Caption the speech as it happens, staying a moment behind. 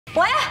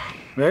喂，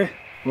喂，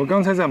我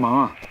刚才在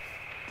忙啊，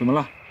怎么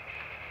了？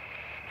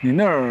你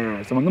那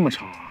儿怎么那么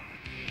吵啊？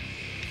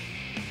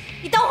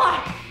你等会儿。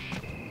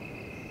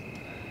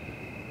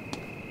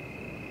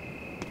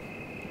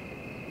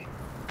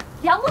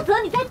梁木泽，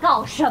你在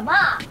搞什么？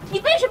你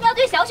为什么要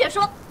对小雪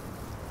说？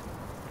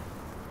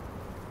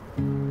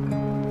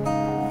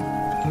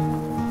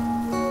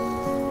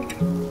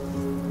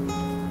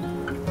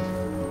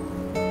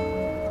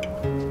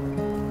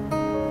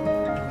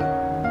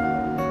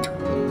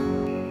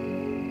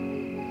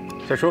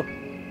小叔。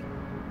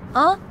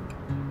啊？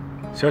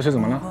小雪怎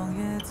么了？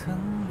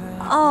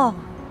哦，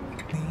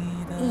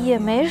也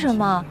没什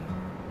么，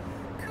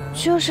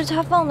就是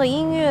他放的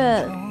音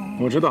乐。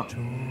我知道，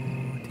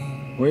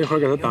我一会儿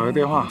给他打个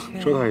电话，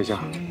说他一下。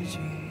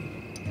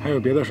还有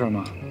别的事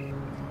吗？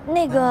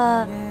那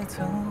个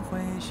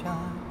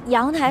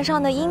阳台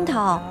上的樱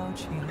桃，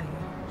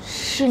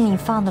是你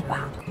放的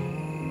吧？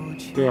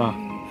对啊，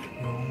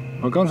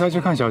我刚才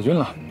去看小军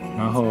了，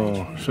然后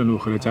顺路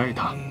回了家一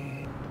趟。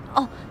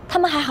哦，他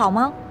们还好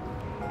吗？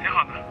挺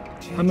好的，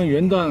他们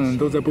元旦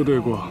都在部队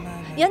过。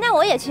元旦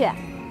我也去。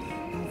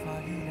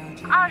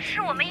啊，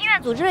是我们医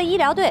院组织了医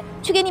疗队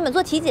去给你们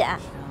做体检。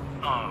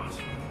啊，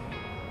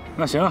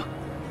那行啊，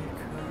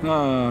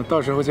那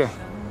到时候见。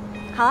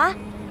好啊。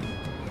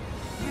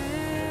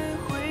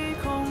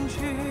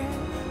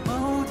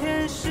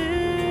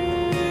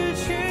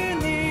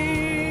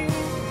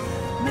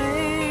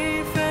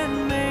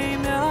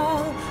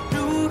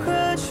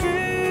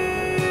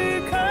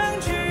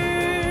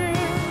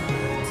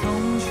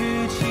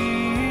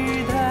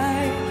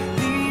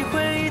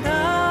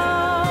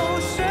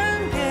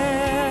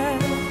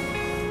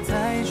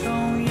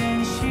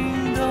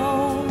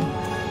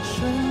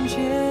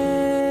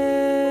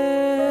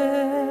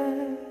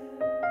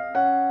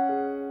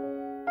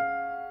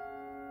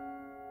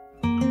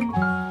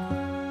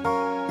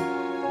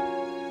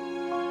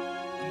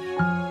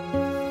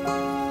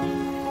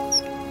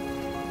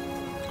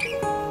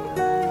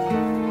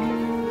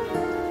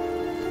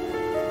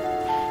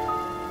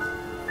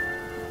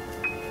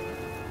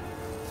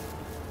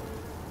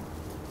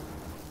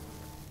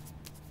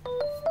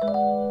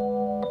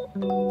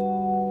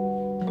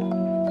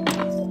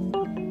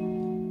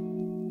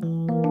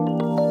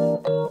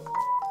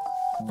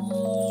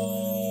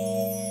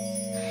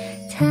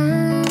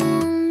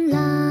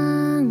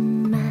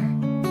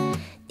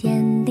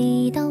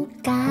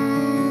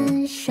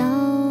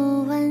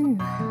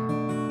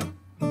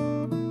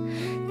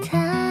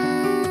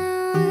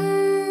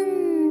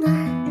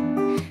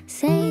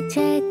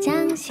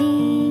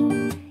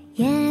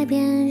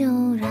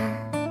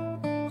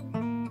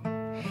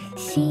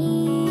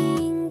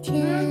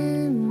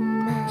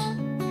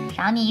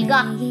赏你一个。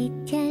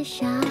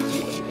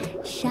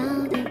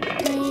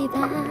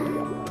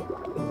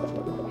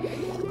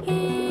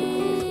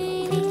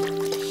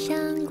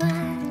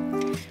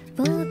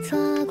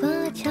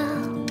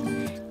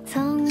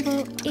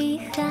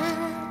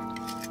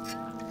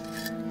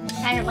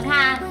看什么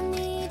看？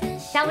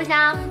香不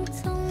香？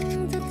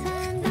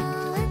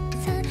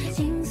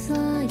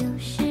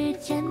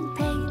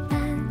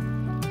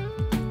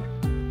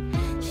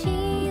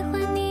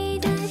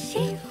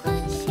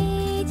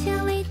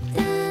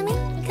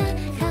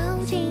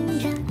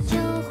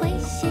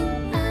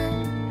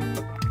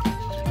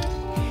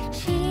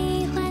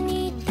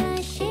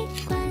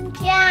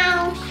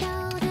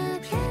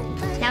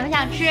想不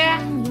想吃？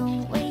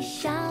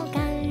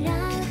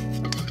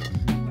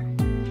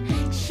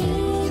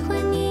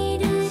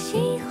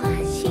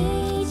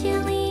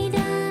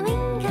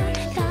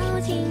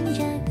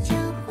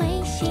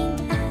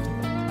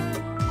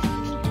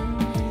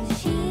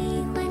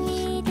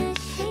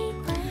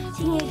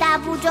你大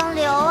步中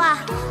流啊！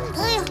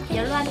哎呦，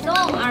别乱动，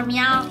二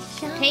喵。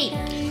嘿，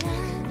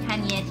看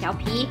你也调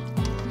皮。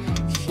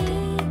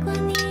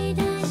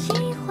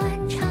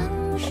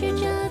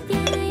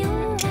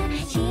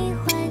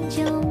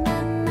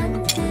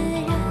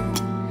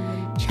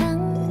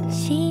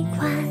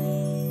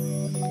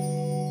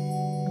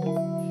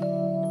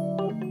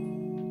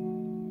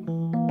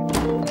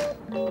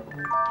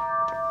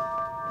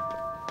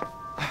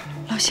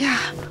老夏，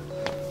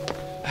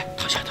哎，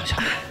躺下，躺下。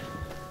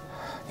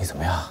你怎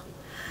么样？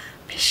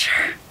没事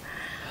儿，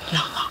老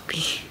毛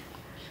病。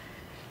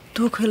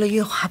多亏了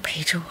月华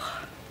陪着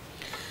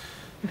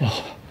我。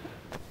哦，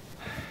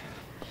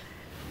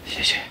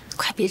谢谢。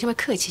快别这么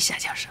客气，夏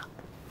教授，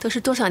都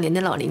是多少年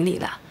的老邻里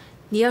了。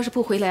你要是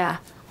不回来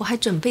啊，我还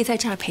准备在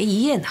这儿陪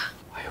一夜呢。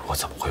哎呦，我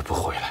怎么会不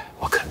回来？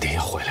我肯定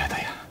要回来的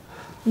呀。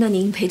那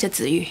您陪着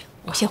子玉，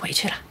我先回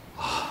去了。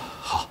啊，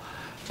好，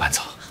慢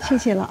走。谢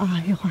谢了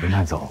啊，月华。别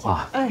慢走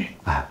啊。哎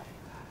哎。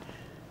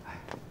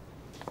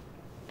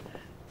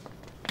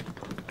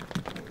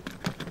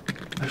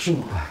哎，师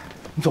母，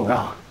你怎么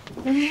样？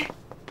哎，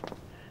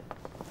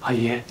阿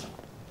姨。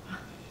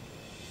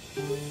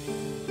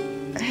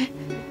哎，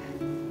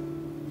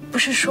不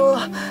是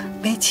说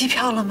没机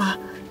票了吗？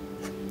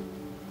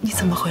你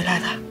怎么回来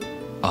的？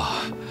啊，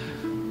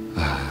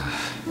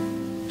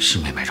是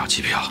没买着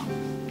机票，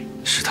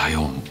是他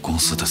用公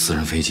司的私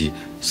人飞机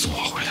送我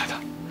回来的。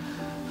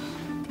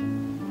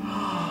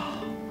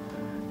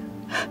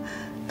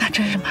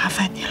真是麻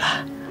烦你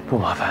了。不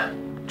麻烦，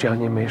只要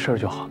您没事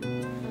就好。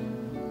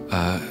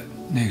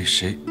那个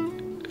谁，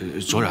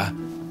卓然，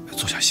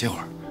坐下歇会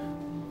儿。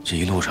这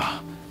一路上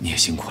你也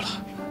辛苦了。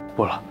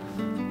不了，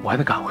我还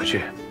得赶回去，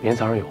明天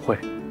早上有会。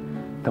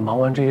等忙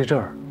完这些事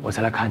儿，我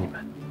再来看你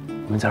们。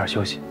你们在这儿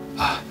休息。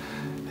啊，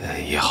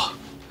也好。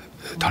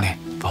唐林，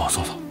帮我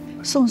送送。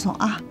送送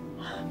啊。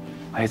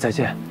阿姨再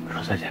见，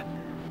说再见。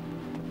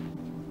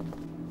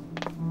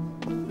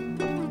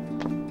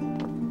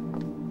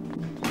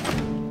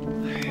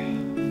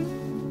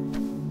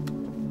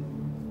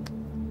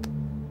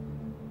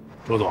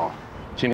周总。